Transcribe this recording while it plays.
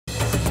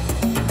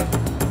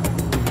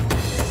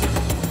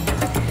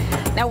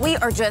Now, we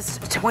are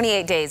just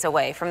 28 days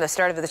away from the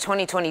start of the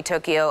 2020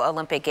 Tokyo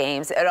Olympic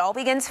Games. It all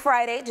begins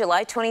Friday,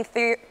 July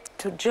 23rd.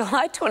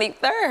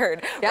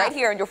 Right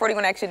here on your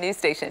 41 Action News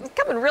Station. It's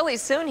coming really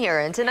soon here,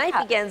 and tonight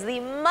begins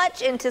the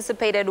much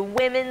anticipated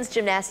women's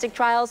gymnastic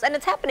trials, and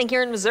it's happening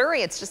here in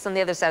Missouri. It's just on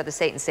the other side of the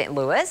state in St.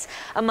 Louis.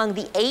 Among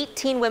the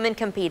 18 women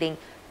competing,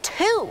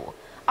 2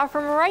 are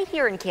from right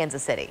here in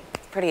Kansas City.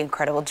 Pretty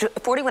incredible.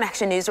 41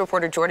 Action News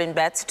reporter Jordan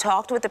Betts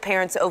talked with the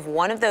parents of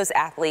one of those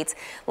athletes,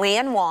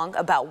 Leanne Wong,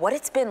 about what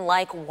it's been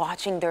like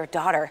watching their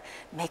daughter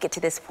make it to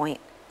this point.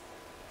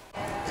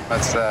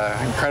 It's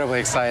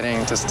incredibly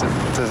exciting just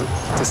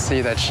to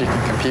see that she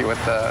can compete with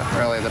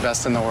really the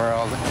best in the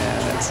world,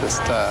 and it's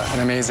just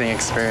an amazing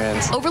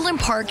experience. Overland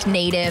Park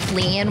native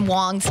Leanne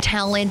Wong's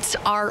talents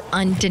are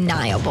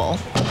undeniable.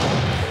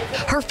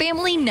 Her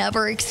family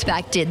never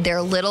expected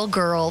their little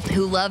girl,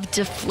 who loved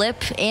to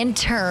flip and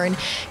turn,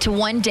 to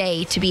one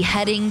day to be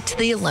heading to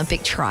the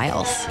Olympic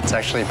trials. It's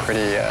actually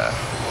pretty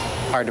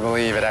hard to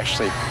believe it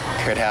actually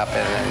could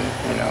happen,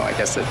 and I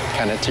guess it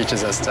kind of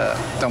teaches us to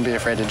don't be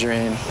afraid to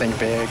dream, think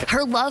big.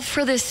 Her love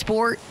for this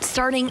sport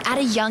starting at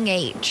a young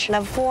age.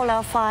 Level 4,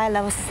 level 5,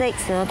 level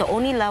 6, the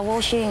only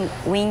level she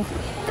win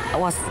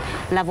was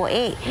level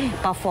 8,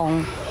 but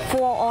from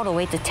 4 all the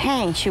way to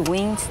 10, she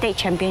wins state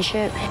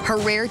championship. Her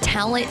rare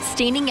talent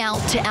standing out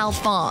to Al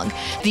Fong,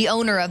 the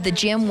owner of the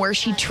gym where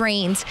she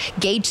trains,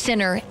 Gage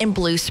Center in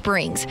Blue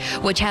Springs,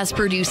 which has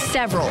produced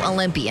several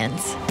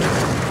Olympians.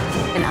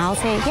 And I'll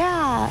say,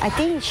 yeah, I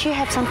think she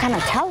has some kind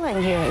of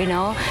talent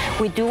here,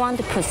 We do want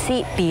to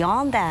proceed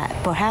beyond that,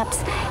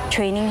 perhaps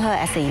training her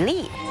as an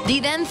elite. The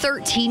then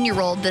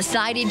 13-year-old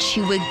decided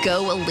she would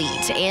go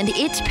elite, and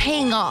it's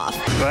paying off.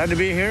 Glad to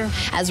be here.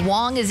 As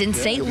Wong is in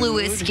St.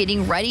 Louis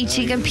getting ready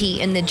to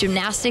compete in the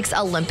gymnastics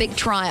Olympic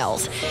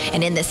trials.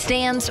 And in the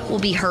stands will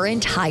be her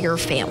entire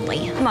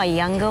family. My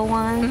younger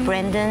one,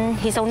 Brendan,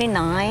 he's only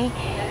 9.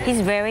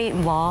 He's very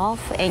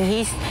involved, and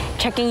he's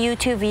checking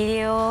YouTube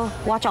video,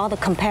 watch all the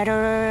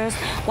competitors,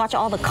 watch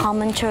all the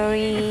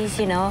commentaries,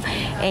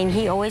 and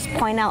he always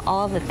point out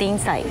all the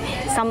things like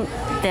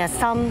there's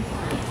some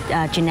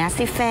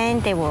gymnastic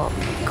fan, they will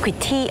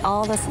critique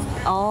all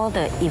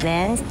the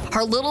events.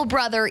 Her little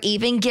brother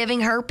even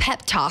giving her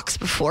pep talks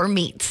before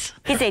meets.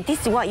 He said,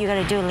 this is what you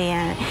gotta do,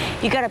 Leanne.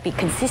 You gotta be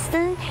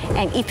consistent,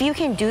 and if you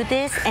can do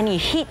this and you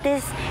hit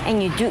this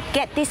and you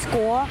get this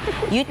score,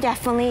 you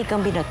definitely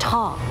gonna be the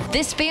top.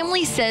 This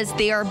family says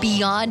they are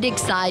beyond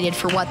excited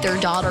for what their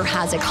daughter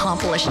has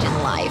accomplished in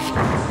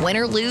life. Win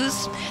or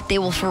lose, they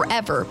will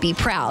forever be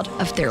proud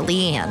of their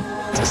Leanne.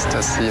 Just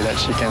to see that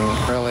she can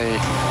really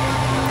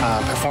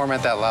perform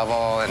at that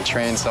level and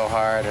train so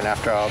hard, and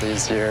after all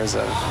these years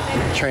of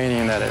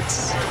training, that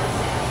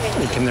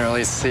you can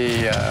really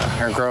see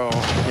her grow,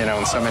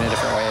 in so many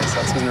different ways. So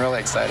it's been really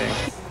exciting.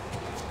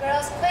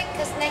 Girls, quick,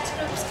 because next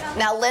group's coming.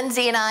 Now,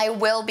 Lindsay and I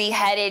will be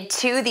headed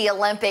to the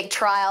Olympic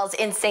trials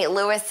in St.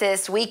 Louis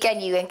this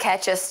weekend. You can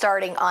catch us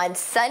starting on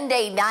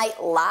Sunday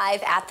night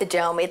live at the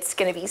Dome. It's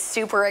going to be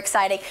super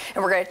exciting,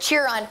 and we're going to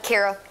cheer on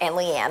Kara and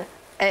Leanne.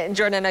 And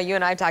Jordan, I know you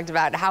and I talked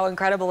about how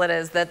incredible it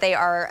is that they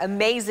are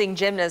amazing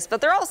gymnasts,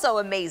 but they're also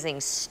amazing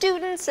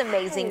students,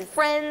 amazing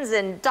friends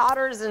and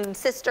daughters and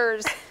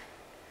sisters.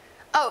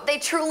 Oh, they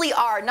truly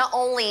are. Not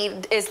only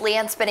is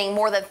Leanne spending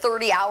more than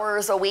 30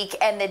 hours a week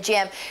in the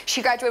gym,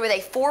 she graduated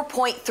with a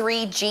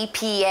 4.3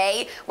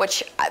 GPA,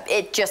 which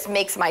it just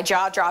makes my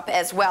jaw drop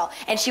as well.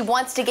 And she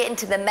wants to get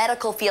into the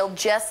medical field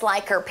just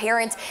like her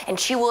parents, and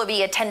she will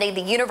be attending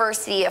the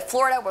University of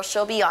Florida, where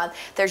she'll be on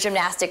their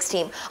gymnastics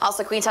team.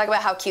 Also, can we talk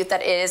about how cute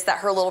that is that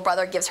her little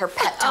brother gives her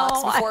pep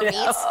talks before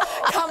meets?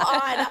 Come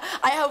on.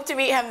 I hope to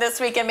meet him this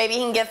weekend. Maybe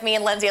he can give me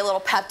and Lindsay a little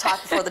pep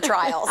talk before the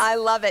trials. I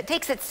love it.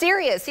 Takes it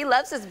serious. He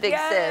loves his big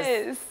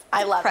sis.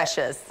 I love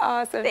Precious.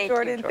 Awesome,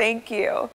 Jordan. Thank you.